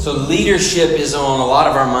So leadership is on a lot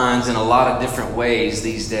of our minds in a lot of different ways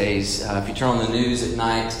these days. If you turn on the news at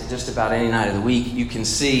night, just about any night of the week, you can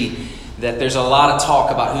see that there's a lot of talk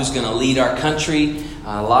about who's going to lead our country,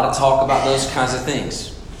 a lot of talk about those kinds of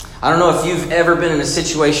things. I don't know if you've ever been in a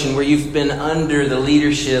situation where you've been under the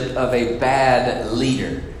leadership of a bad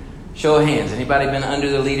leader. Show of hands. Anybody been under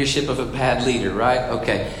the leadership of a bad leader, right?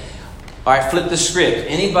 Okay. All right, flip the script.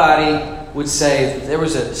 Anybody would say there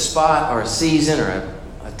was a spot or a season or a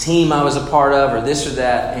team I was a part of or this or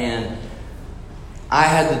that, and I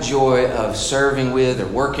had the joy of serving with or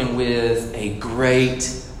working with a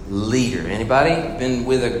great leader. Anybody been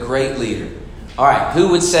with a great leader? All right, who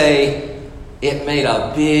would say it made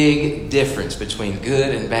a big difference between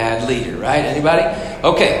good and bad leader, right? Anybody?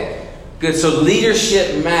 Okay, good. So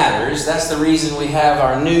leadership matters. That's the reason we have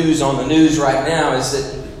our news on the news right now, is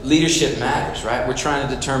that leadership matters, right? We're trying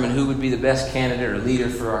to determine who would be the best candidate or leader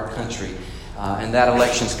for our country. And that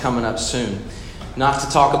election's coming up soon. Not to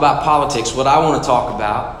talk about politics. What I want to talk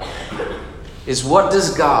about is, what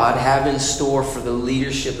does God have in store for the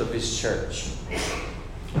leadership of His church?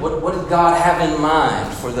 What did God have in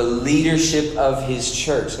mind for the leadership of His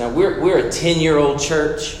church? Now, we're a 10-year-old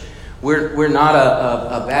church. We're not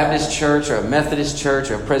a Baptist church or a Methodist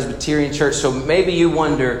church or a Presbyterian church. So maybe you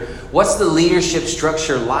wonder, what's the leadership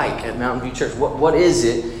structure like at Mountain View Church? What is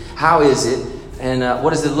it? How is it? And what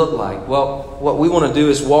does it look like? Well, what we want to do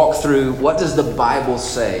is walk through, what does the Bible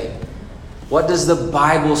say? What does the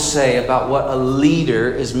Bible say about what a leader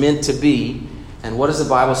is meant to be? And what does the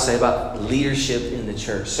Bible say about leadership in the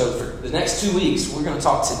church? So for the next 2 weeks, we're going to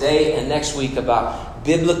talk today and next week about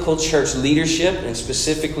biblical church leadership, and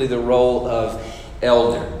specifically the role of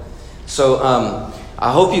elder. So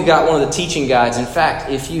I hope you got one of the teaching guides. In fact,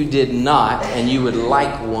 if you did not and you would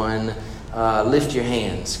like one, lift your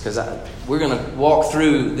hands, because we're going to walk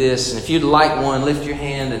through this. And if you'd like one, lift your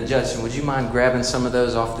hand. And Judson, would you mind grabbing some of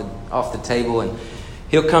those off the table? And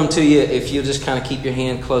he'll come to you if you'll just kind of keep your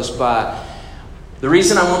hand close by. The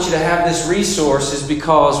reason I want you to have this resource is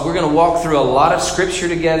because we're going to walk through a lot of scripture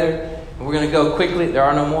together, and we're going to go quickly. There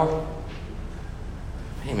are no more?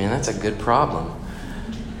 Hey, man, that's a good problem.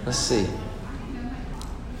 Let's see.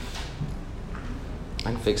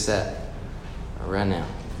 I can fix that right now.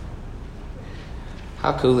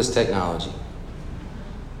 How cool is technology?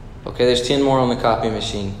 Okay, there's 10 more on the copy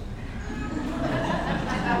machine.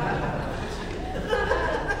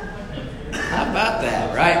 How about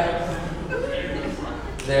that, right?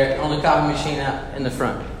 They're on the copy machine out in the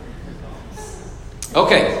front.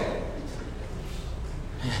 Okay.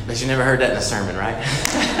 Bet you never heard that in a sermon, right?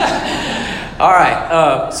 All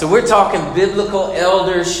right, so we're talking biblical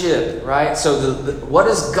eldership, right? So what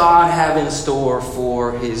does God have in store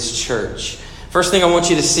for His church? First thing I want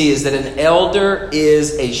you to see is that an elder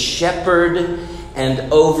is a shepherd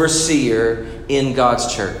and overseer in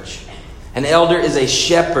God's church. An elder is a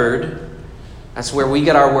shepherd. That's where we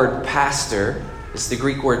get our word pastor. It's the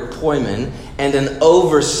Greek word poimen. And an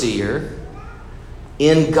overseer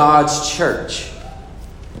in God's church.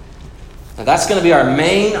 Now that's going to be our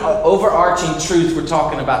main overarching truth we're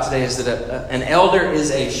talking about today, is that an elder is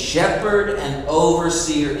a shepherd and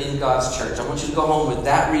overseer in God's church. I want you to go home with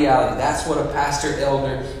that reality. That's what a pastor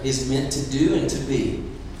elder is meant to do and to be.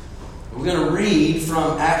 We're going to read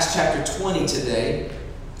from Acts chapter 20 today.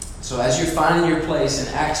 So as you're finding your place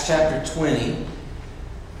in Acts chapter 20,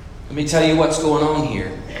 let me tell you what's going on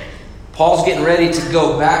here. Paul's getting ready to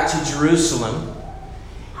go back to Jerusalem,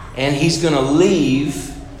 and he's going to leave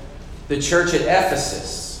the church at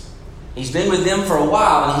Ephesus. He's been with them for a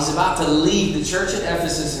while, and he's about to leave the church at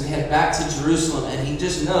Ephesus and head back to Jerusalem, and he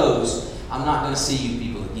just knows, I'm not going to see you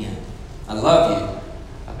people again. I love you.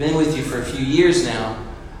 I've been with you for a few years now.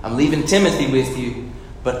 I'm leaving Timothy with you,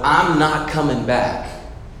 but I'm not coming back.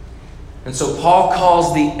 And so Paul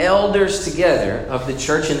calls the elders together of the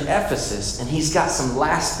church in Ephesus, and he's got some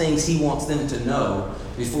last things he wants them to know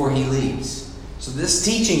before he leaves. So this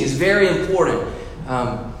teaching is very important.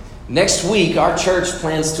 Next week, our church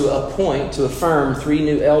plans to affirm 3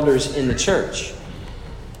 new elders in the church.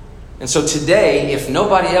 And so today, if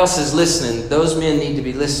nobody else is listening, those men need to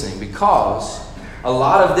be listening, because a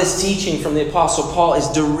lot of this teaching from the Apostle Paul is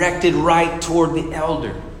directed right toward the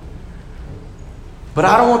elder. But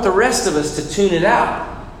I don't want the rest of us to tune it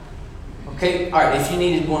out. Okay? All right, if you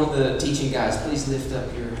needed one of the teaching guys, please lift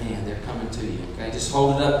up your hand. They're coming to you. Okay? Just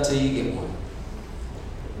hold it up until you get one.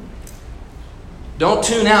 Don't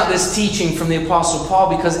tune out this teaching from the Apostle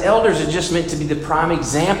Paul, because elders are just meant to be the prime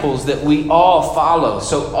examples that we all follow.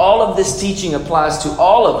 So all of this teaching applies to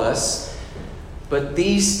all of us, but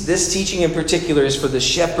this teaching in particular is for the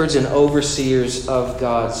shepherds and overseers of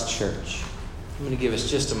God's church. I'm going to give us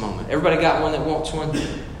just a moment. Everybody got one that wants one?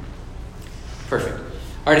 Perfect.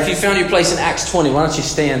 All right, if you found your place in Acts 20, why don't you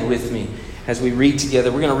stand with me as we read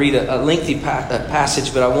together. We're going to read a lengthy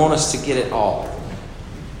passage, but I want us to get it all.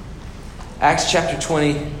 Acts chapter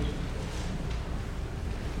 20,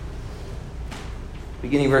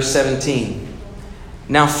 beginning verse 17.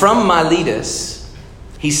 Now from Miletus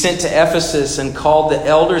he sent to Ephesus and called the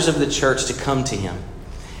elders of the church to come to him.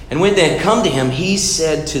 And when they had come to him, he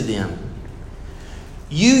said to them,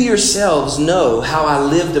 "You yourselves know how I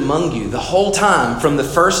lived among you the whole time from the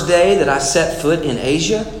first day that I set foot in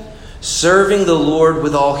Asia, serving the Lord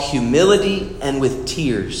with all humility and with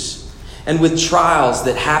tears, and with trials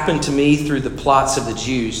that happened to me through the plots of the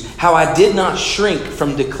Jews, how I did not shrink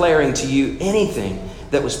from declaring to you anything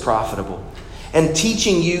that was profitable, and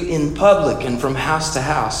teaching you in public and from house to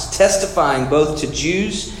house, testifying both to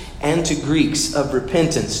Jews and to Greeks of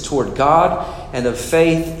repentance toward God and of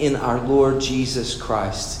faith in our Lord Jesus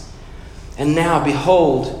Christ. And now,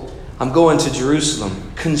 behold, I'm going to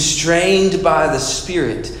Jerusalem, constrained by the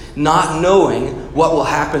Spirit, not knowing what will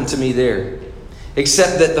happen to me there,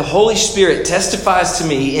 except that the Holy Spirit testifies to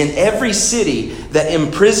me in every city that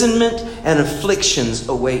imprisonment and afflictions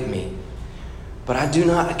await me. But I do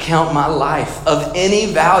not account my life of any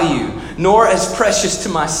value, nor as precious to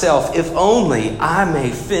myself, if only I may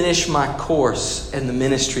finish my course and the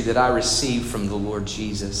ministry that I received from the Lord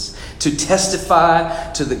Jesus, to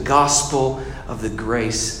testify to the gospel of the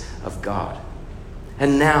grace of God.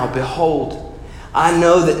 And now, behold, I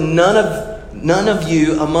know that none of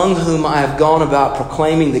you among whom I have gone about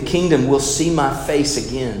proclaiming the kingdom will see my face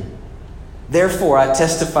again. Therefore, I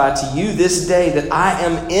testify to you this day that I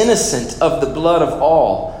am innocent of the blood of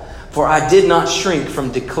all, for I did not shrink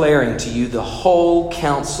from declaring to you the whole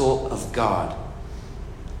counsel of God.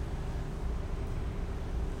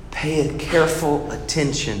 Pay careful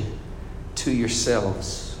attention to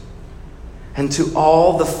yourselves and to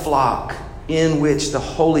all the flock in which the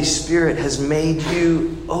Holy Spirit has made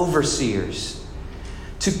you overseers,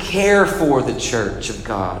 to care for the church of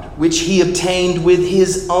God, which he obtained with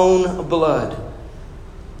his own blood.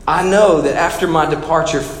 I know that after my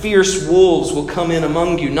departure, fierce wolves will come in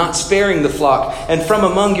among you, not sparing the flock. And from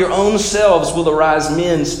among your own selves will arise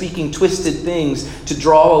men speaking twisted things to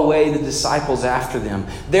draw away the disciples after them.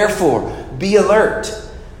 Therefore, be alert,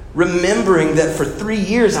 remembering that for 3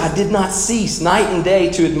 years I did not cease night and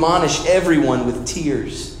day to admonish everyone with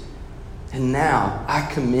tears. And now I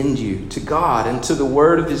commend you to God and to the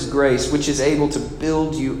word of his grace, which is able to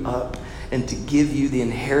build you up and to give you the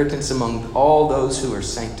inheritance among all those who are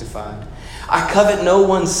sanctified. I covet no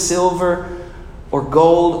one's silver or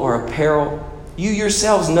gold or apparel. You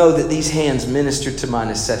yourselves know that these hands minister to my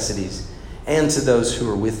necessities and to those who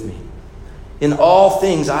are with me. In all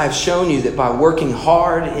things I have shown you that by working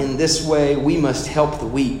hard in this way, we must help the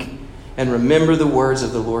weak. And remember the words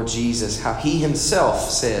of the Lord Jesus, how he himself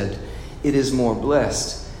said, "It is more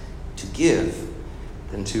blessed to give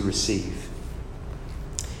than to receive."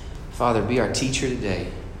 Father, be our teacher today.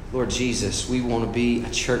 Lord Jesus, we want to be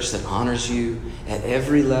a church that honors you at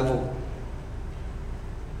every level.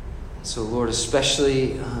 So, Lord,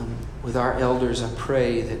 especially with our elders, I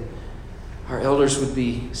pray that our elders would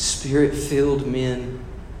be Spirit-filled men,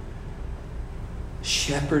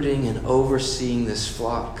 shepherding and overseeing this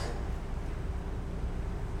flock.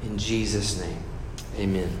 In Jesus' name,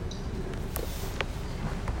 amen.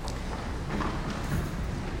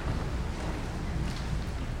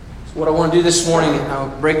 What I want to do this morning, I'll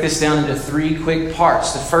break this down into 3 quick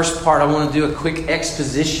parts. The first part, I want to do a quick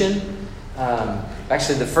exposition.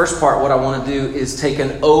 Actually, the first part, what I want to do is take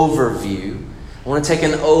an overview. I want to take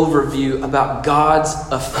an overview about God's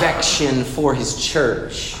affection for his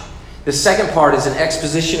church. The second part is an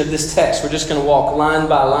exposition of this text. We're just going to walk line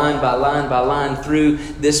by line by line by line through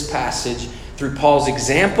this passage, through Paul's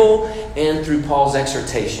example and through Paul's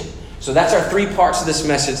exhortation. So that's our 3 parts of this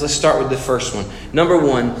message. Let's start with the first one. Number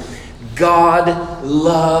 1, God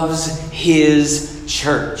loves his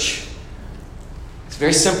church. It's a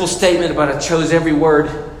very simple statement, but I chose every word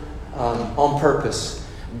on purpose.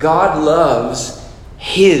 God loves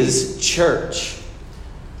his church.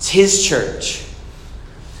 It's his church.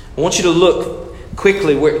 I want you to look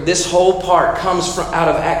quickly where this whole part comes from out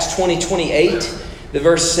of Acts 20:28. The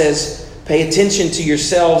verse says, "Pay attention to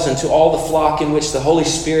yourselves and to all the flock in which the Holy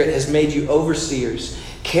Spirit has made you overseers.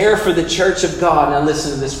 Care for the church of God." Now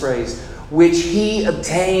listen to this phrase. "Which he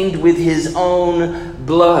obtained with his own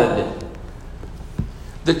blood."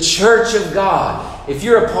 The church of God. If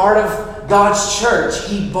you're a part of God's church,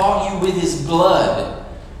 he bought you with his blood.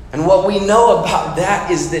 And what we know about that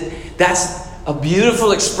is that that's a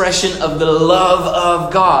beautiful expression of the love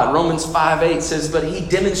of God. Romans 5:8 says, "But he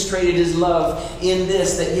demonstrated his love in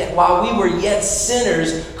this, that yet while we were yet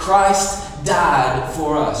sinners, Christ died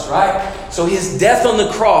for us," right? So his death on the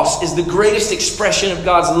cross is the greatest expression of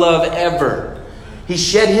God's love ever. He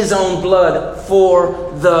shed his own blood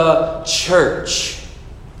for the church.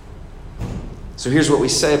 So here's what we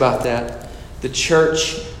say about that. The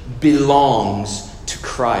church belongs to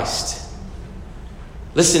Christ.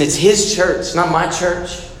 Listen, it's his church, not my church.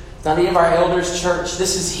 It's not any of our elders' church.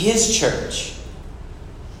 This is his church.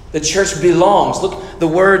 The church belongs. Look, the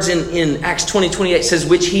words in Acts 20:28 says,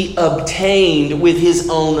 which he obtained with his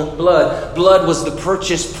own blood. Blood was the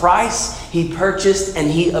purchase price. He purchased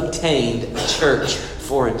and he obtained a church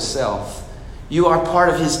for himself. You are part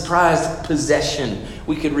of his prized possession.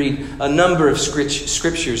 We could read a number of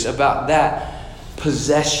scriptures about that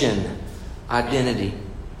possession identity.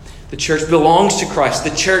 The church belongs to Christ.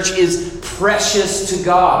 The church is precious to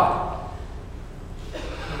God.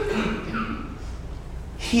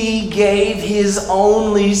 He gave his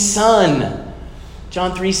only Son.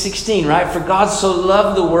 John 3:16, right? For God so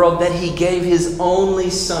loved the world that he gave his only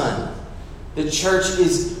Son. The church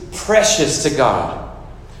is precious to God.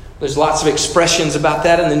 There's lots of expressions about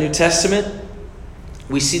that in the New Testament.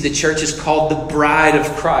 We see the church is called the bride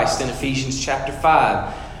of Christ in Ephesians chapter 5,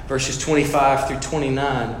 verses 25 through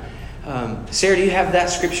 29. Sarah, do you have that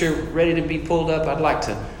scripture ready to be pulled up? I'd like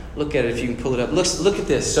to look at it if you can pull it up. Look at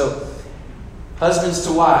this. So, husbands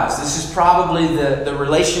to wives. This is probably the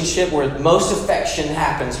relationship where most affection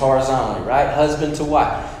happens horizontally, right? Husband to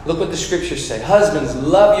wife. Look what the scriptures say. Husbands,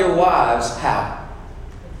 love your wives. How?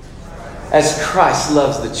 As Christ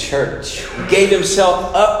loves the church. He gave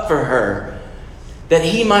himself up for her, that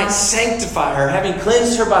he might sanctify her, having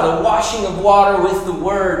cleansed her by the washing of water with the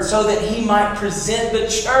word, so that he might present the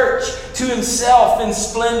church to himself in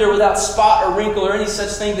splendor, without spot or wrinkle or any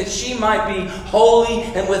such thing, that she might be holy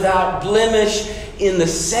and without blemish. In the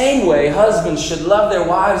same way, husbands should love their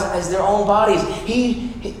wives as their own bodies.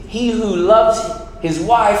 He who loves his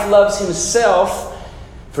wife loves himself,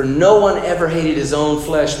 for no one ever hated his own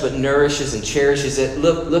flesh, but nourishes and cherishes it.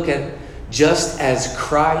 Look at just as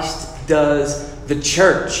Christ does the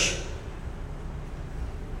church.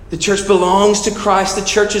 The church belongs to Christ. The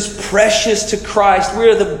church is precious to Christ. We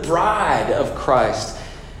are the bride of Christ.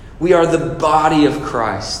 We are the body of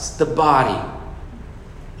Christ. The body.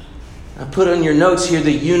 I put on your notes here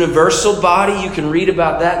the universal body. You can read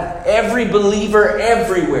about that. Every believer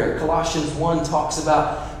everywhere. Colossians 1 talks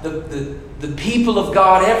about the people of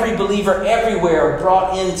God, every believer everywhere,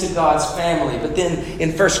 brought into God's family. But then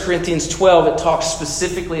in 1 Corinthians 12, it talks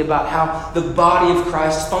specifically about how the body of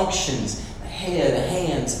Christ functions. The head,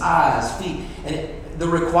 hands, eyes, feet. And the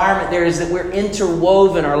requirement there is that we're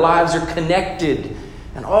interwoven. Our lives are connected.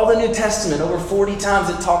 And all the New Testament, over 40 times,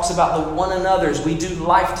 it talks about the one another's. We do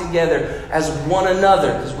life together as one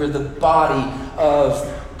another because we're the body of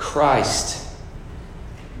Christ.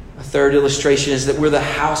 A third illustration is that we're the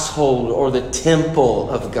household or the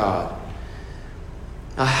temple of God.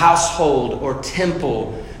 A household or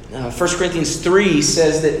temple. 1 Corinthians 3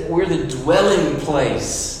 says that we're the dwelling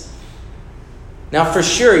place. Now, for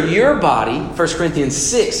sure, your body, 1 Corinthians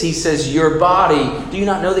 6, he says your body. Do you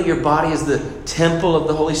not know that your body is the temple of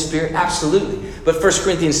the Holy Spirit? Absolutely. But 1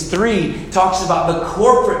 Corinthians 3 talks about the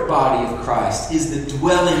corporate body of Christ is the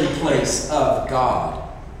dwelling place of God.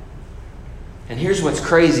 And here's what's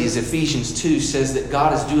crazy is Ephesians 2 says that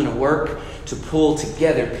God is doing a work to pull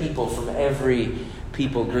together people from every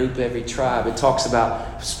people group, every tribe. It talks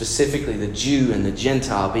about specifically the Jew and the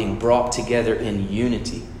Gentile being brought together in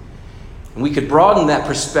unity. And we could broaden that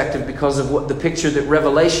perspective because of what the picture that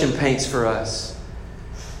Revelation paints for us.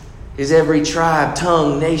 Is every tribe,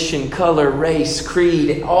 tongue, nation, color, race,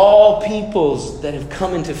 creed, all peoples that have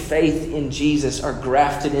come into faith in Jesus are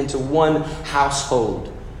grafted into one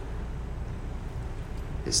household.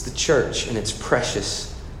 It's the church, and it's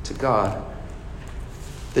precious to God.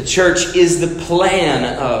 The church is the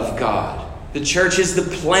plan of God. The church is the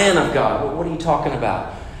plan of God. Well, what are you talking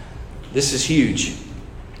about? This is huge.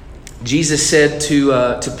 Jesus said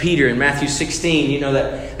to Peter in Matthew 16, you know,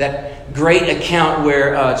 that great account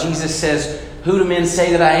where Jesus says, who do men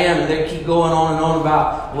say that I am? And they keep going on and on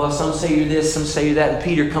about, well, some say you're this, some say you're that. And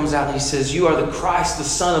Peter comes out and he says, you are the Christ, the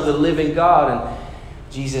Son of the living God. And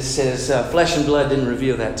Jesus says, flesh and blood didn't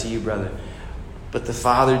reveal that to you, brother, but the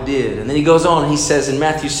Father did. And then he goes on, he says in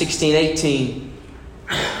Matthew 16:18,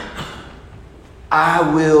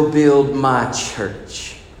 I will build my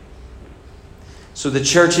church. So the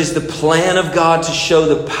church is the plan of God to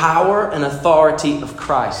show the power and authority of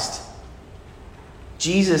Christ.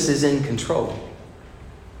 Jesus is in control,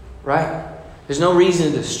 right? There's no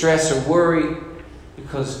reason to stress or worry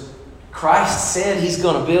because Christ said He's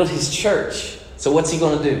going to build His church. So what's He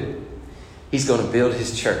going to do? He's going to build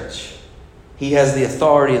His church. He has the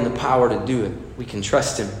authority and the power to do it. We can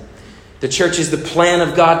trust Him. The church is the plan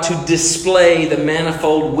of God to display the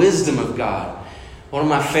manifold wisdom of God. One of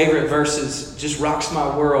my favorite verses, just rocks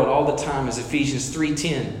my world all the time, is Ephesians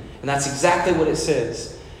 3:10. And that's exactly what it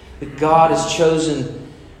says. That God has chosen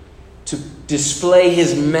to display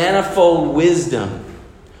His manifold wisdom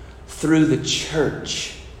through the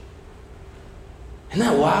church. Isn't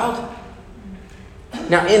that wild?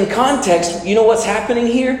 Now, in context, you know what's happening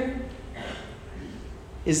here?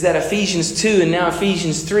 Is that Ephesians 2 and now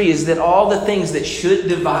Ephesians 3 is that all the things that should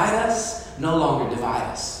divide us no longer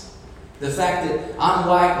divide us. The fact that I'm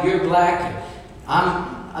white, you're black,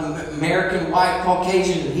 I'm American, white,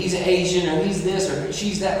 Caucasian, and he's Asian, or he's this, or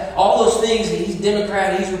she's that. All those things, he's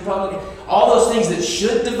Democrat, he's Republican. All those things that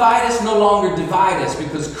should divide us no longer divide us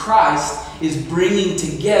because Christ is bringing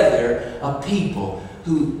together a people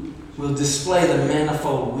who will display the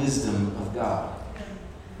manifold wisdom of God.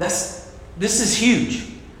 This is huge.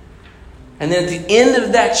 And then at the end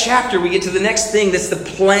of that chapter, we get to the next thing that's the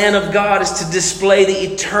plan of God is to display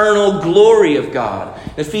the eternal glory of God.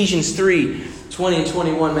 Ephesians 3:20 and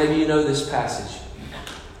 21, maybe you know this passage.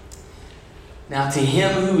 Now to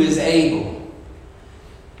Him who is able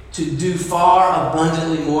to do far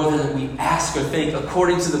abundantly more than we ask or think,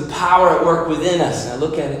 according to the power at work within us. Now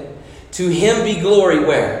look at it. To Him be glory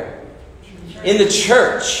where? In the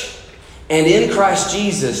church and in Christ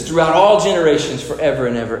Jesus throughout all generations forever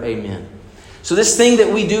and ever. Amen. So this thing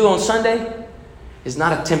that we do on Sunday is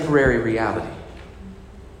not a temporary reality.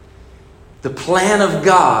 The plan of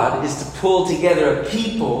God is to pull together a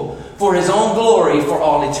people for His own glory for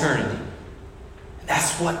all eternity.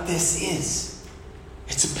 That's what this is.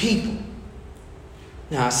 It's a people.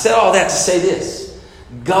 Now, I said all that to say this.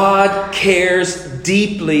 God cares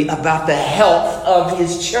deeply about the health of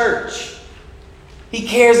His church. He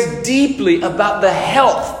cares deeply about the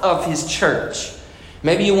health of His church.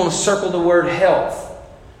 Maybe you want to circle the word health,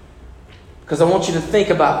 because I want you to think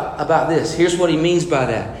about this. Here's what He means by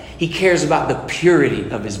that. He cares about the purity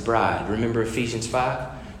of His bride. Remember Ephesians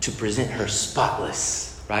 5? To present her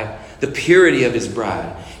spotless, right? The purity of His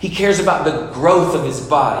bride. He cares about the growth of His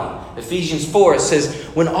body. Ephesians 4, it says,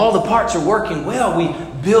 when all the parts are working well, we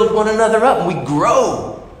build one another up and we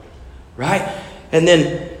grow, right? And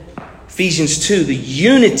then Ephesians 2, the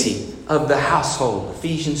unity of the household.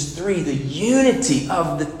 Ephesians 3, the unity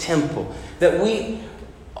of the temple. That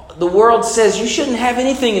the world says you shouldn't have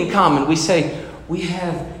anything in common. We say we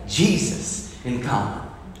have Jesus in common.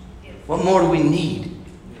 What more do we need?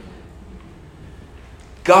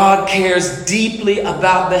 God cares deeply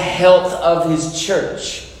about the health of His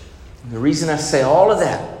church. And the reason I say all of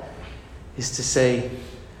that is to say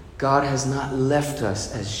God has not left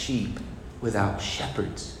us as sheep without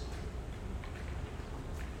shepherds.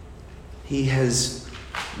 He has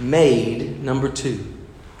made, number 2,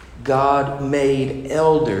 God made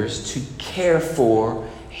elders to care for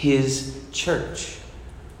His church.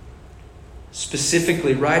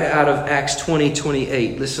 Specifically, right out of Acts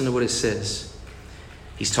 20:28, listen to what it says.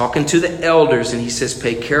 He's talking to the elders and he says,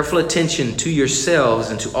 pay careful attention to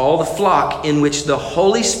yourselves and to all the flock in which the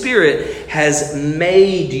Holy Spirit has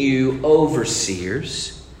made you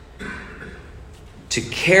overseers to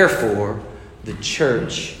care for the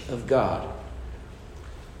church of God.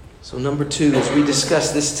 So number 2, as we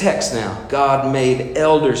discuss this text now, God made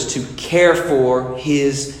elders to care for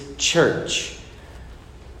His church.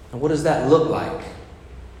 Now what does that look like?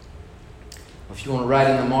 If you want to write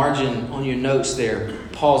in the margin on your notes there,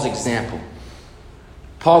 Paul's example.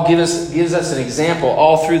 Paul gives us an example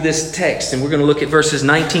all through this text, and we're going to look at verses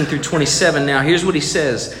 19 through 27 now. Here's what he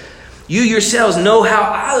says. You yourselves know how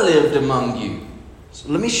I lived among you. So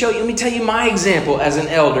let me tell you my example as an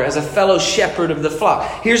elder, as a fellow shepherd of the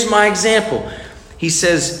flock. Here's my example. He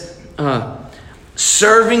says,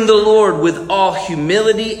 serving the Lord with all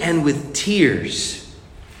humility and with tears.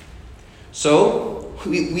 So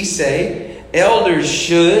we say elders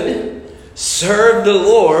should serve the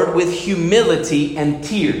Lord with humility and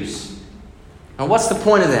tears. Now what's the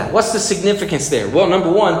point of that? What's the significance there? Well,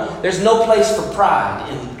 number 1, there's no place for pride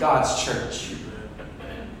in God's church.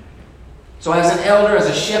 So as an elder, as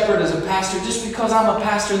a shepherd, as a pastor, just because I'm a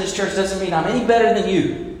pastor in this church doesn't mean I'm any better than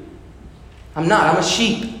you. I'm not. I'm a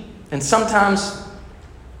sheep. And sometimes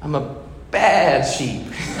I'm a bad sheep.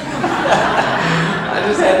 I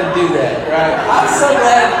just had to do that, right?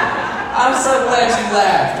 I'm so glad you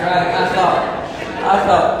laughed, right? I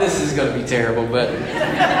thought this is going to be terrible, but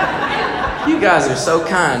you guys are so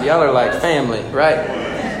kind. Y'all are like family,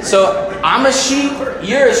 right? So I'm a sheep,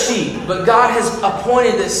 you're a sheep. But God has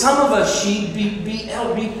appointed that some of us sheep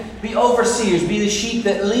be overseers, be the sheep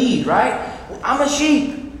that lead, right? I'm a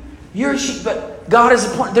sheep, you're a sheep. But God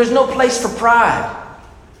has appointed, there's no place for pride.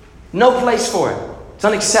 No place for it. It's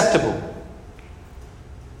unacceptable.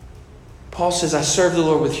 Paul says, I serve the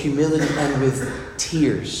Lord with humility and with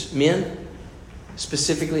tears. Men,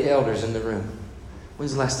 specifically elders in the room,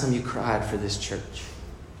 when's the last time you cried for this church?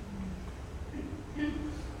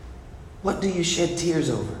 What do you shed tears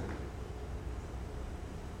over?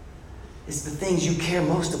 It's the things you care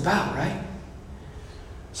most about, right?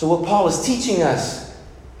 So what Paul is teaching us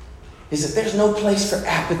is that there's no place for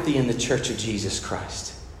apathy in the church of Jesus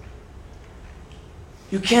Christ.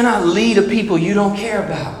 You cannot lead a people you don't care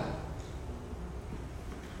about.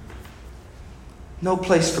 No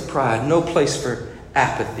place for pride. No place for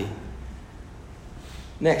apathy.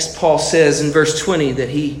 Next, Paul says in verse 20 that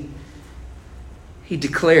he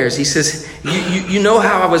declares, he says, you know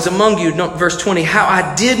how I was among you, verse 20, how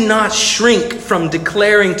I did not shrink from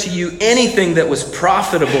declaring to you anything that was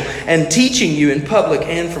profitable and teaching you in public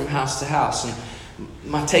and from house to house. And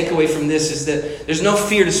my takeaway from this is that there's no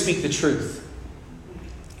fear to speak the truth.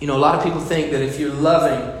 You know, a lot of people think that if you're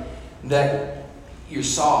loving, that you're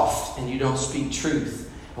soft and you don't speak truth.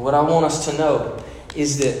 And what I want us to know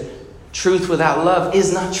is that truth without love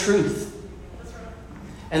is not truth.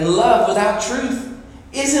 And love without truth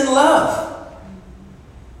isn't love.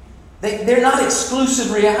 They're not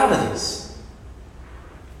exclusive realities.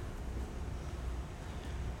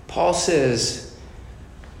 Paul says,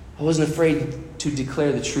 I wasn't afraid to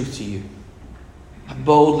declare the truth to you. I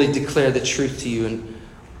boldly declare the truth to you. And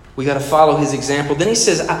we got to follow his example. Then he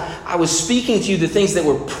says, I was speaking to you the things that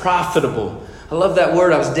were profitable. I love that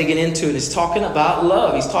word I was digging into. And it's talking about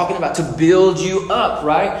love. He's talking about to build you up,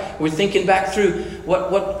 right? We're thinking back through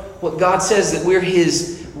what God says, that we're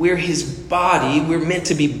his body. We're meant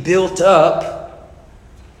to be built up.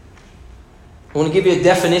 I want to give you a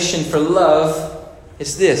definition for love.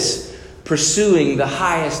 It's this: pursuing the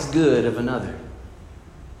highest good of another.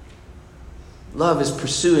 Love is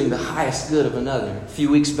pursuing the highest good of another. A few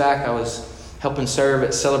weeks back, I was helping serve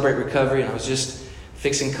at Celebrate Recovery, and I was just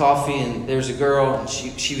fixing coffee, and there's a girl, and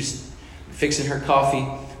she was fixing her coffee,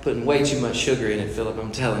 putting way too much sugar in it, Philip,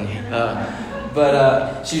 I'm telling you.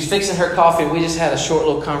 But she was fixing her coffee, and we just had a short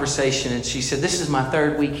little conversation, and she said, this is my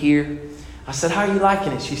 3rd week here. I said, how are you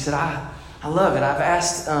liking it? She said, I love it. I've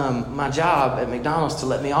asked my job at McDonald's to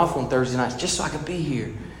let me off on Thursday nights just so I could be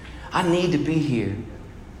here. I need to be here.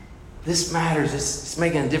 This matters. It's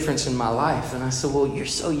making a difference in my life. And I said, well, you're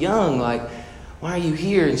so young. Like, why are you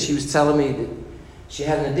here? And she was telling me that she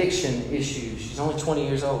had an addiction issue. She's only 20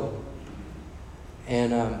 years old.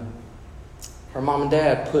 And her mom and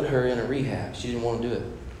dad put her in a rehab. She didn't want to do it.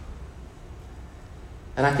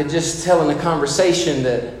 And I could just tell in the conversation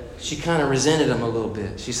that she kind of resented him a little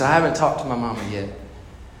bit. She said, I haven't talked to my mama yet,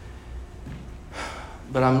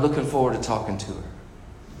 but I'm looking forward to talking to her.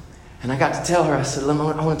 And I got to tell her, I said, I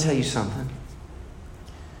want to tell you something.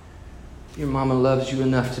 Your mama loves you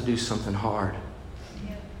enough to do something hard.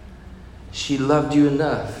 She loved you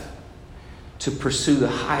enough to pursue the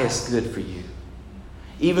highest good for you.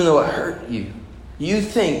 Even though it hurt you. You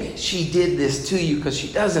think she did this to you because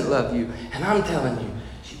she doesn't love you. And I'm telling you,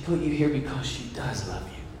 she put you here because she does love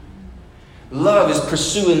you. Love is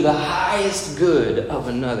pursuing the highest good of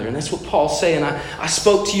another. And that's what Paul's saying. I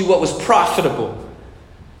spoke to you what was profitable.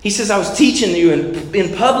 He says, I was teaching you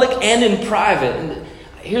in public and in private. And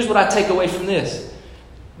here's what I take away from this.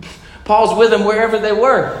 Paul's with them wherever they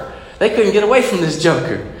were. They couldn't get away from this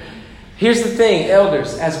joker. Here's the thing,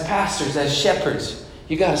 elders, as pastors, as shepherds,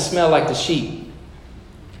 you got to smell like the sheep.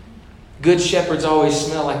 Good shepherds always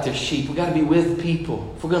smell like their sheep. We got to be with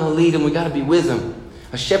people. If we're going to lead them, we got to be with them.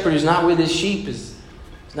 A shepherd who's not with his sheep is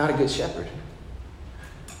not a good shepherd.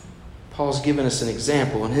 Paul's given us an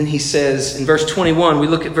example. And then he says in verse 21, we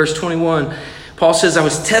look at verse 21. Paul says, I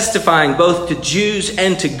was testifying both to Jews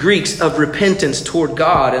and to Greeks of repentance toward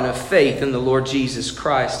God and of faith in the Lord Jesus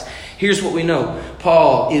Christ. Here's what we know.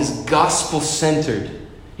 Paul is gospel-centered.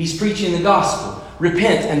 He's preaching the gospel.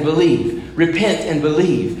 Repent and believe. Repent and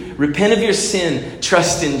believe. Repent of your sin.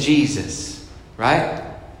 Trust in Jesus. Right?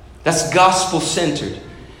 That's gospel-centered.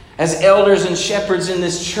 As elders and shepherds in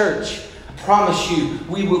this church, I promise you,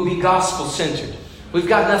 we will be gospel-centered. We've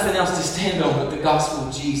got nothing else to stand on but the gospel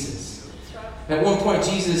of Jesus. At one point,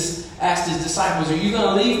 Jesus asked his disciples, are you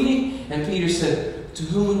going to leave me? And Peter said, to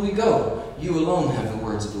whom would we go? You alone have the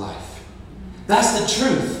words of life. That's the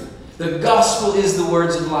truth. The gospel is the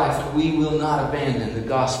words of life, and we will not abandon the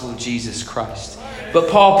gospel of Jesus Christ. But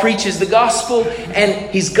Paul preaches the gospel, and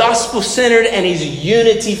he's gospel-centered, and he's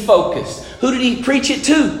unity-focused. Who did he preach it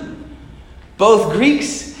to? Both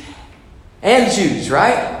Greeks and Jews,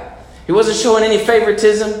 right? He wasn't showing any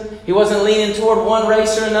favoritism. He wasn't leaning toward one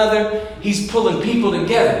race or another. He's pulling people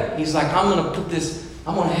together. He's like, I'm going to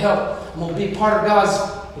help. I'm going to be part of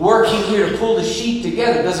God's working here to pull the sheep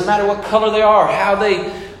together. It doesn't matter what color they are, or how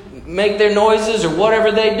they make their noises, or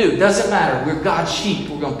whatever they do. It doesn't matter. We're God's sheep.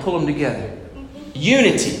 We're going to pull them together.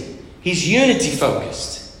 Unity. He's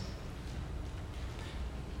unity-focused.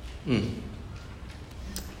 The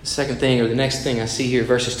second thing, or the next thing I see here,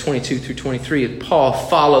 verses 22 through 23, Paul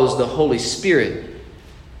follows the Holy Spirit.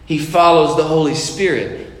 He follows the Holy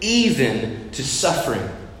Spirit, even to suffering.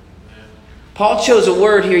 Paul chose a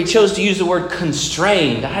word here. He chose to use the word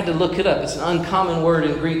constrained. I had to look it up. It's an uncommon word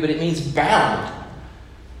in Greek, but it means bound.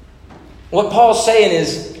 What Paul's saying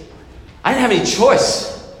is, I didn't have any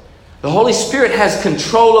choice. The Holy Spirit has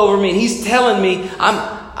control over me, and He's telling me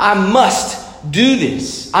I must do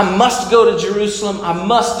this. I must go to Jerusalem. I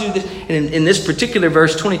must do this. And in this particular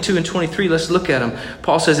verse, 22 and 23, let's look at them.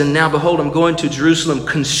 Paul says, and now behold, I'm going to Jerusalem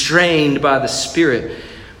constrained by the Spirit.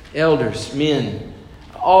 Elders, men,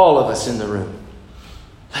 all of us in the room,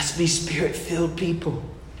 let's be Spirit-filled people.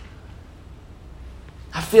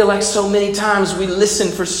 I feel like so many times we listen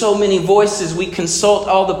for so many voices. We consult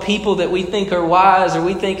all the people that we think are wise, or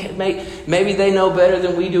we think maybe they know better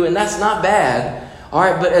than we do. And that's not bad. All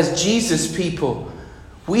right, but as Jesus people,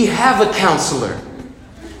 we have a counselor.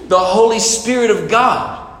 The Holy Spirit of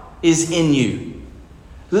God is in you.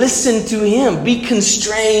 Listen to Him. Be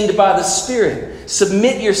constrained by the Spirit.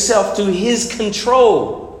 Submit yourself to His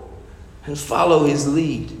control and follow His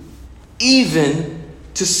lead, even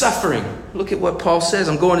to suffering. Look at what Paul says.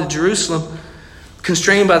 I'm going to Jerusalem,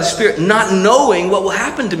 constrained by the Spirit, not knowing what will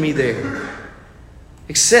happen to me there,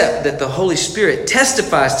 except that the Holy Spirit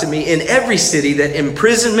testifies to me in every city that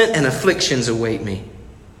imprisonment and afflictions await me.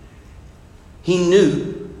 He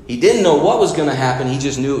knew. He didn't know what was going to happen. He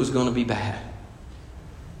just knew it was going to be bad.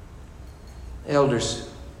 Elders,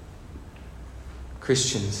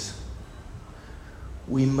 Christians,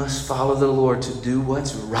 we must follow the Lord to do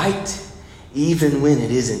what's right, even when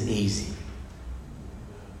it isn't easy.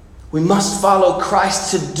 We must follow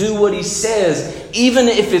Christ to do what He says, even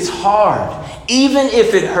if it's hard, even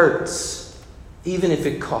if it hurts, even if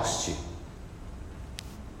it costs you.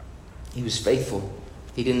 He was faithful.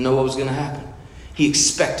 He didn't know what was going to happen. He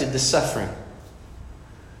expected the suffering.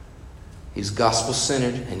 He was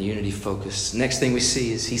gospel-centered and unity-focused. Next thing we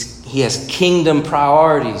see is he has kingdom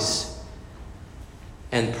priorities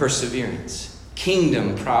and perseverance.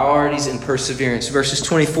 Kingdom priorities and perseverance. Verses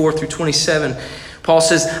 24 through 27, Paul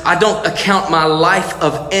says, I don't account my life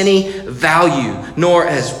of any value, nor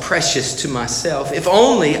as precious to myself, if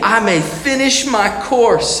only I may finish my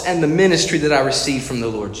course and the ministry that I received from the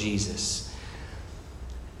Lord Jesus.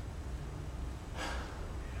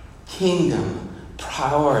 Kingdom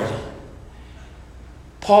priority.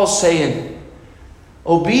 Paul's saying,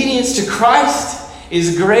 obedience to Christ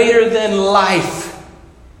is greater than life.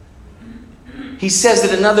 He says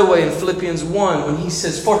it another way in Philippians 1 when he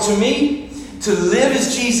says, for to me, to live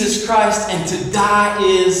is Jesus Christ, and to die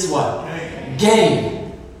is what?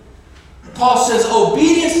 Gain. Paul says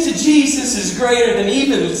obedience to Jesus is greater than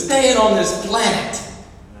even staying on this planet.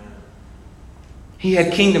 He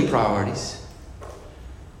had kingdom priorities.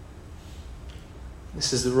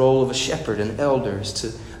 This is the role of a shepherd and elders,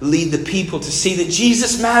 to lead the people to see that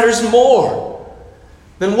Jesus matters more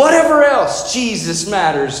than whatever else. Jesus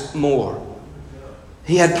matters more.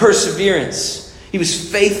 He had perseverance. He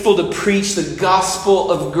was faithful to preach the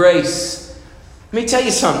gospel of grace. Let me tell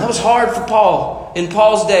you something. That was hard for Paul. In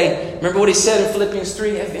Paul's day, remember what he said in Philippians 3?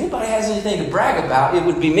 If anybody has anything to brag about, it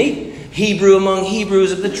would be me. Hebrew among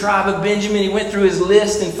Hebrews, of the tribe of Benjamin. He went through his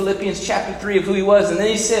list in Philippians chapter 3 of who he was. And then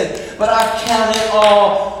he said, but I count it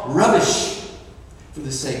all rubbish for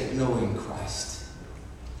the sake of knowing Christ.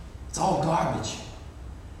 It's all garbage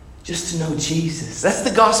just to know Jesus. That's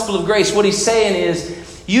the gospel of grace. What he's saying is,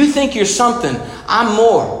 you think you're something, I'm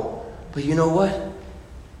more. But you know what?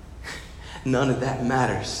 None of that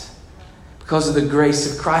matters. Because of the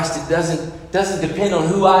grace of Christ, it doesn't depend on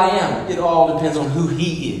who I am. It all depends on who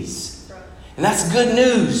He is. And that's good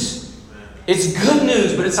news. It's good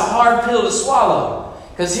news, but it's a hard pill to swallow.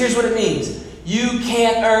 Because here's what it means. You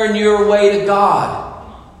can't earn your way to God.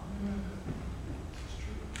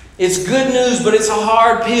 It's good news, but it's a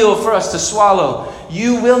hard pill for us to swallow.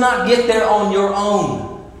 You will not get there on your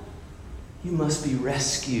own. You must be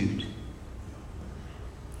rescued.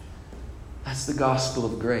 That's the gospel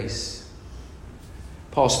of grace.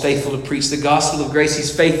 Paul's faithful to preach the gospel of grace.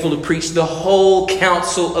 He's faithful to preach the whole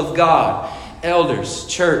counsel of God. Elders,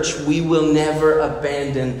 church, we will never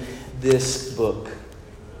abandon this book.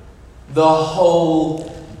 The whole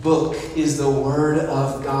book is the Word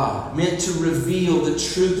of God, meant to reveal the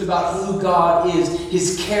truth about who God is,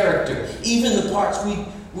 His character, even the parts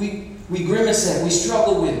we grimace at, we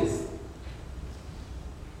struggle with.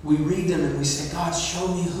 We read them and we say, God, show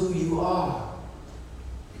me who you are.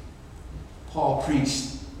 Paul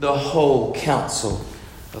preached the whole counsel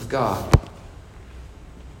of God.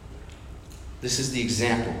 This is the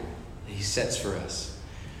example that he sets for us.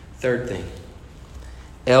 Third thing,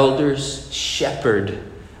 elders shepherd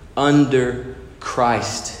under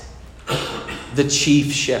Christ, the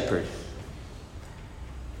chief shepherd.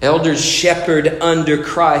 Elders shepherd under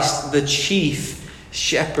Christ, the chief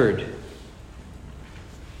shepherd.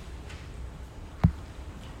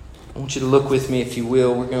 I want you to look with me, if you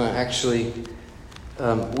will. We're going to actually...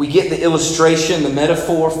 we get the illustration, the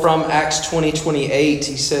metaphor from Acts 20:28.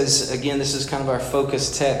 He says, again, this is kind of our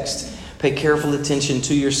focus text. Pay careful attention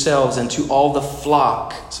to yourselves and to all the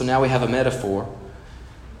flock. So now we have a metaphor.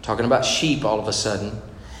 Talking about sheep all of a sudden.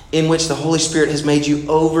 In which the Holy Spirit has made you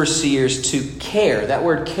overseers to care. That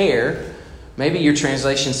word care, maybe your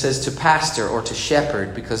translation says to pastor or to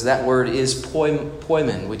shepherd, because that word is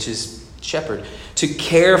poimen, which is shepherd. To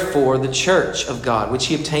care for the church of God, which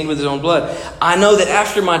he obtained with his own blood. I know that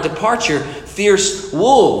after my departure, fierce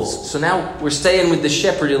wolves. So now we're staying with the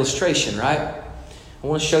shepherd illustration, right? I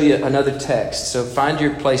want to show you another text. So find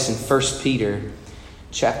your place in 1 Peter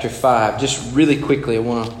chapter 5. Just really quickly, I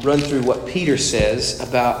want to run through what Peter says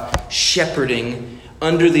about shepherding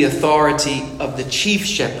under the authority of the chief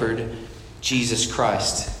shepherd, Jesus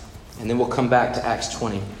Christ. And then we'll come back to Acts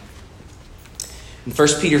 20. In 1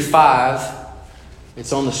 Peter 5,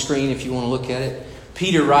 it's on the screen if you want to look at it.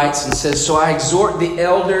 Peter writes and says, so I exhort the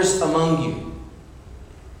elders among you.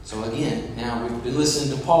 So again, now we've been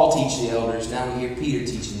listening to Paul teach the elders. Now we hear Peter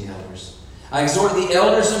teaching the elders. I exhort the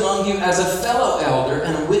elders among you as a fellow elder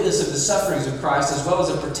and a witness of the sufferings of Christ, as well as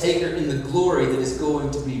a partaker in the glory that is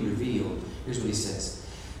going to be revealed. Here's what he says.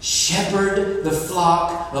 Shepherd the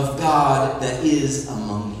flock of God that is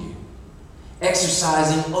among you,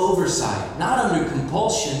 exercising oversight, not under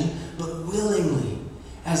compulsion, but willingly,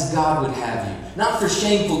 as God would have you. Not for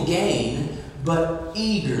shameful gain, but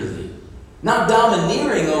eagerly. Not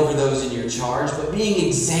domineering over those in your charge, but being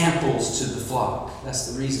examples to the flock. That's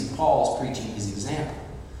the reason Paul's preaching his example.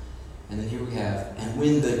 And then here we have, and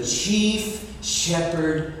when the chief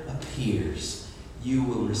shepherd appears, you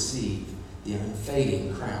will receive the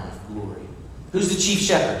unfading crown of glory. Who's the chief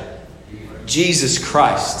shepherd? Jesus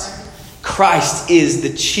Christ. Christ is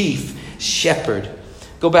the chief shepherd.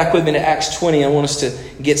 Go back with me to Acts 20. I want us to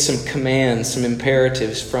get some commands, some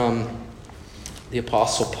imperatives from the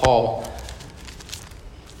Apostle Paul.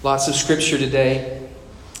 Lots of scripture today.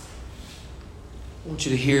 I want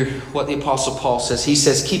you to hear what the Apostle Paul says. He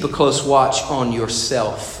says, keep a close watch on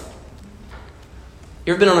yourself.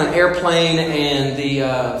 You ever been on an airplane and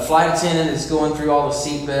the flight attendant is going through all the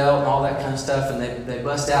seatbelt and all that kind of stuff, and they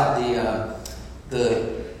bust out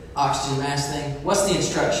the oxygen mask thing? What's the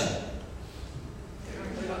instruction?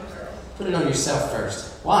 Put it on yourself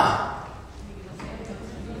first. Why?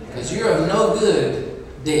 Because you're of no good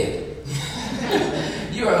dead.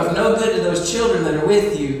 You are of no good to those children that are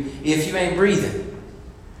with you if you ain't breathing.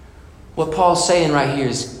 What Paul's saying right here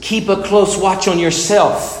is keep a close watch on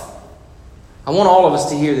yourself. I want all of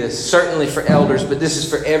us to hear this, certainly for elders, but this is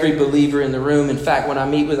for every believer in the room. In fact, when I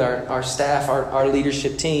meet with our staff, our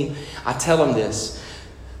leadership team, I tell them this.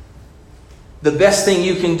 The best thing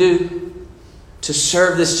you can do to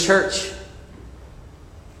serve this church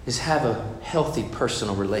is have a healthy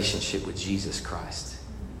personal relationship with Jesus Christ.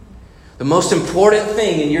 The most important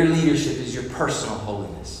thing in your leadership is your personal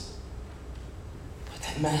holiness. Put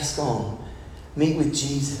that mask on. Meet with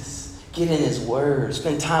Jesus. Get in His Word.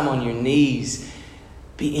 Spend time on your knees.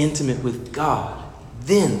 Be intimate with God.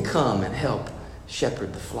 Then come and help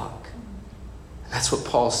shepherd the flock. That's what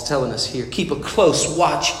Paul's telling us here. Keep a close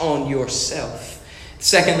watch on yourself.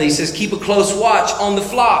 Secondly, he says, keep a close watch on the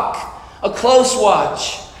flock. A close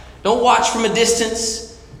watch. Don't watch from a distance.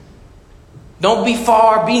 Don't be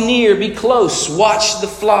far, be near, be close. Watch the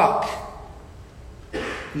flock. The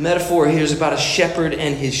metaphor here is about a shepherd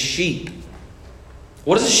and his sheep.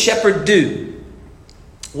 What does a shepherd do?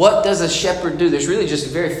 What does a shepherd do? There's really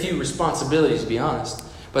just very few responsibilities, to be honest,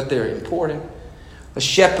 but they're important. A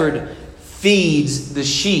shepherd feeds the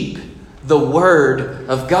sheep the Word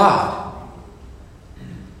of God.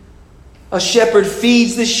 A shepherd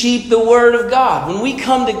feeds the sheep the Word of God. When we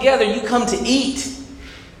come together, you come to eat.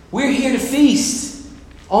 We're here to feast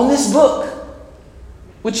on this book.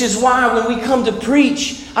 Which is why when we come to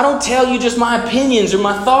preach, I don't tell you just my opinions or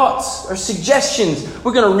my thoughts or suggestions.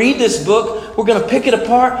 We're going to read this book. We're going to pick it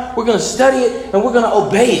apart. We're going to study it. And we're going to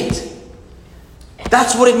obey it.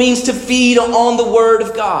 That's what it means to feed on the Word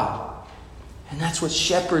of God. And that's what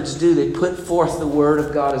shepherds do. They put forth the Word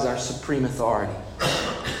of God as our supreme authority.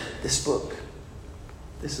 This book.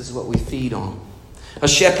 This is what we feed on. A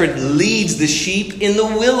shepherd leads the sheep in the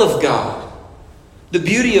will of God. The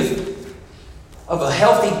beauty of a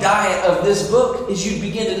healthy diet of this book is you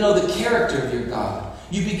begin to know the character of your God.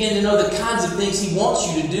 You begin to know the kinds of things He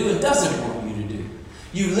wants you to do and doesn't want you to do.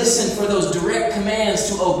 You listen for those direct commands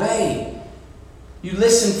to obey. You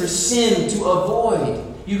listen for sin to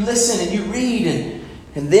avoid. You listen and you read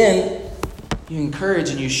and then you encourage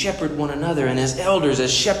and you shepherd one another. And as elders,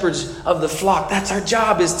 as shepherds of the flock, that's our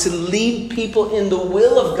job, is to lead people in the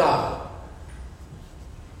will of God.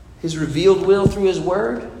 His revealed will through His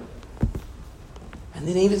Word. And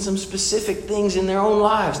then even some specific things in their own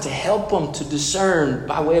lives to help them to discern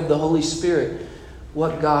by way of the Holy Spirit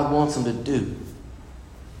what God wants them to do.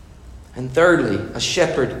 And thirdly, a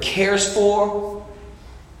shepherd cares for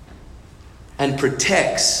and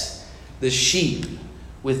protects the sheep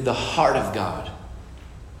with the heart of God.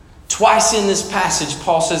 Twice in this passage,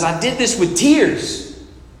 Paul says, I did this with tears.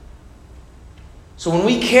 So when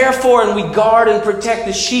we care for and we guard and protect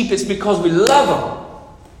the sheep, it's because we love them.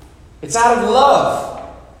 It's out of love.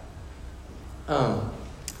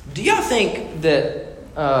 Do y'all think that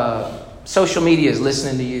social media is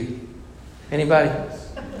listening to you? Anybody?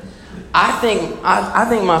 I think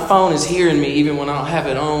my phone is hearing me even when I don't have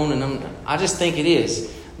it on, and I just think it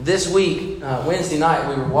is. This week, Wednesday night,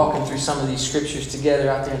 we were walking through some of these scriptures together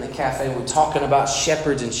out there in the cafe. We were talking about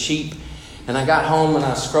shepherds and sheep. And I got home and I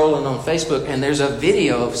was scrolling on Facebook, and there's a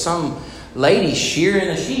video of some lady shearing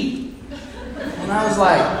a sheep. And I was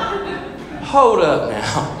like, hold up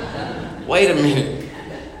now. Wait a minute.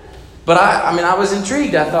 But I was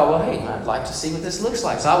intrigued. I thought, well, hey, I'd like to see what this looks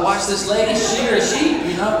like. So I watched this lady shear a sheep,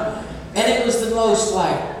 And it was the most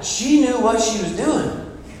she knew what she was doing.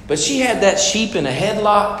 But she had that sheep in a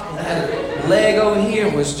headlock and had a leg over here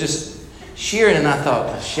and was just shearing. And I thought,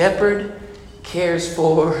 the shepherd cares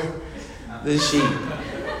for the sheep.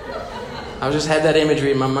 I just had that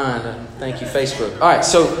imagery in my mind. Thank you, Facebook. All right,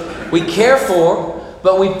 so we care for,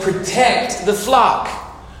 but we protect the flock.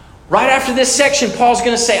 Right after this section, Paul's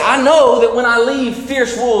going to say, I know that when I leave,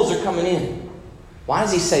 fierce wolves are coming in. Why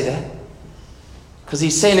does he say that? Because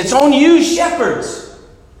he's saying, it's on you, shepherds.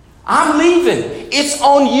 I'm leaving. It's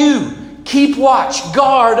on you. Keep watch.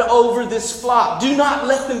 Guard over this flock. Do not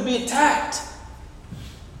let them be attacked.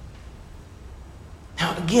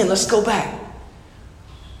 Now, again, let's go back.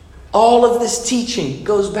 All of this teaching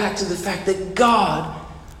goes back to the fact that God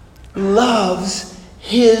loves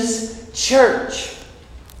His church.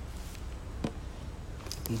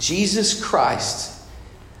 And Jesus Christ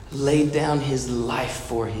laid down His life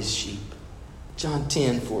for His sheep. John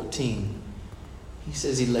 10:14. He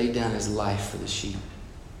says He laid down His life for the sheep.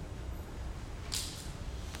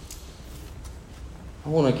 I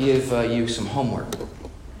want to give you some homework.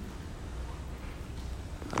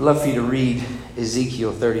 I'd love for you to read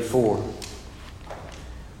Ezekiel 34.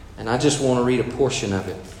 And I just want to read a portion of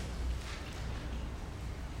it.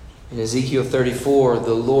 In Ezekiel 34,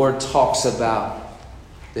 the Lord talks about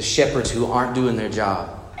the shepherds who aren't doing their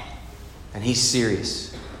job. And He's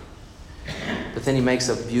serious. But then He makes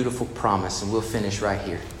a beautiful promise, and we'll finish right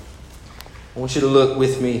here. I want you to look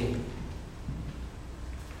with me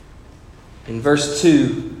in verse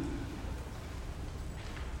 2.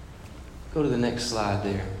 Go to the next slide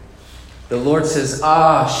there. The Lord says,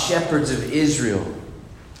 shepherds of Israel.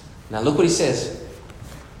 Now look what He says.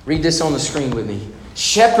 Read this on the screen with me.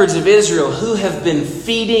 Shepherds of Israel, who have been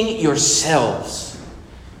feeding yourselves.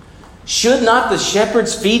 Should not the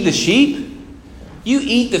shepherds feed the sheep? You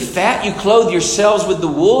eat the fat, you clothe yourselves with the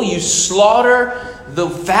wool, you slaughter the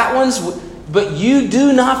fat ones, but you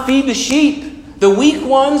do not feed the sheep. The weak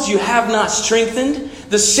ones you have not strengthened.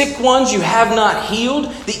 The sick ones you have not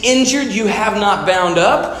healed. The injured you have not bound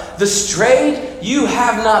up. The strayed you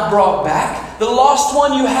have not brought back. The lost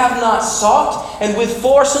one you have not sought. And with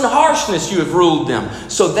force and harshness you have ruled them.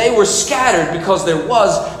 So they were scattered because there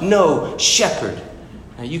was no shepherd.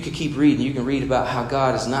 Now you could keep reading. You can read about how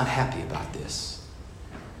God is not happy about this.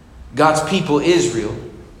 God's people, Israel,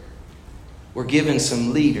 were given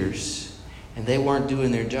some leaders, and they weren't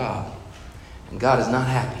doing their job. And God is not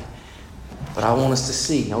happy. But I want us to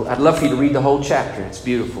see. I'd love for you to read the whole chapter. It's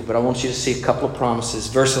beautiful. But I want you to see a couple of promises.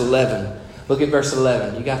 Verse 11. Look at verse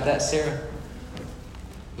 11. You got that, Sarah?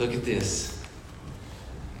 Look at this.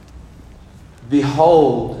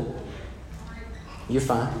 Behold. You're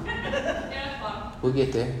fine. We'll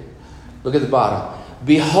get there. Look at the bottom.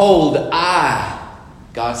 Behold,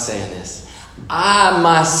 God's saying this, I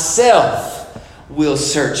myself will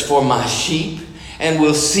search for my sheep and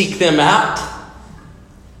will seek them out.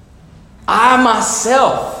 I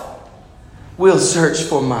myself will search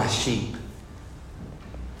for my sheep.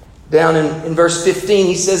 Down in verse 15,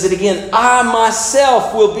 he says it again. I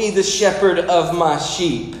myself will be the shepherd of my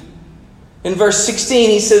sheep. In verse 16,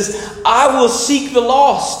 he says, I will seek the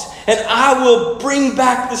lost, and I will bring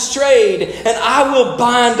back the strayed, and I will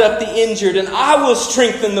bind up the injured, and I will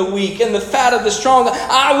strengthen the weak, and the fat of the strong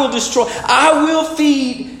I will destroy. I will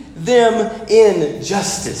feed them in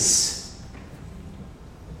justice.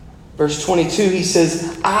 Verse 22, he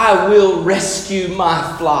says, I will rescue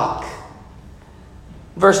my flock.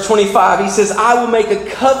 Verse 25, he says, I will make a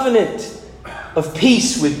covenant of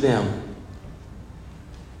peace with them.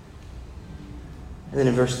 And then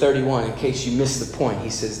in verse 31, in case you missed the point, he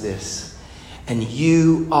says this, and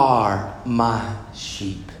you are my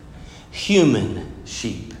sheep, human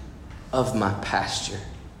sheep of my pasture,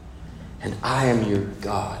 and I am your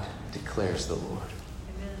God, declares the Lord.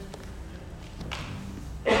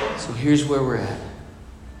 Amen. So here's where we're at.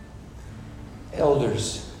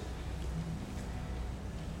 Elders,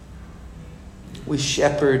 we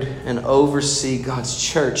shepherd and oversee God's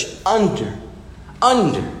church under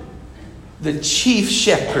the chief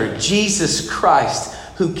shepherd, Jesus Christ,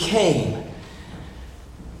 who came.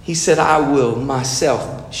 He said, I will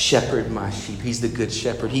myself shepherd my sheep. He's the good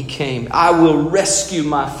shepherd. He came. I will rescue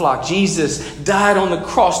my flock. Jesus died on the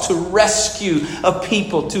cross to rescue a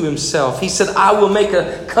people to himself. He said, I will make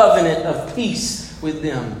a covenant of peace with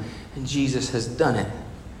them. And Jesus has done it.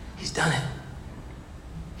 He's done it.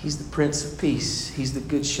 He's the Prince of Peace. He's the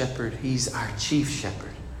good shepherd. He's our chief shepherd.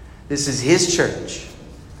 This is his church.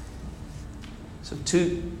 So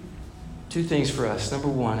two things for us. Number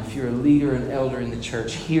one, if you're a leader and elder in the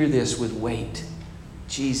church, hear this with weight.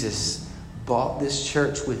 Jesus bought this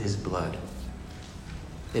church with his blood.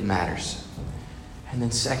 It matters. And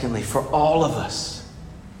then secondly, for all of us,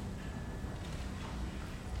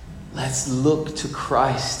 let's look to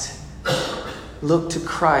Christ. Look to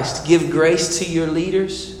Christ. Give grace to your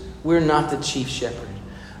leaders. We're not the chief shepherd.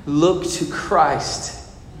 Look to Christ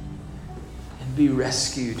and be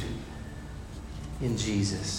rescued in Jesus.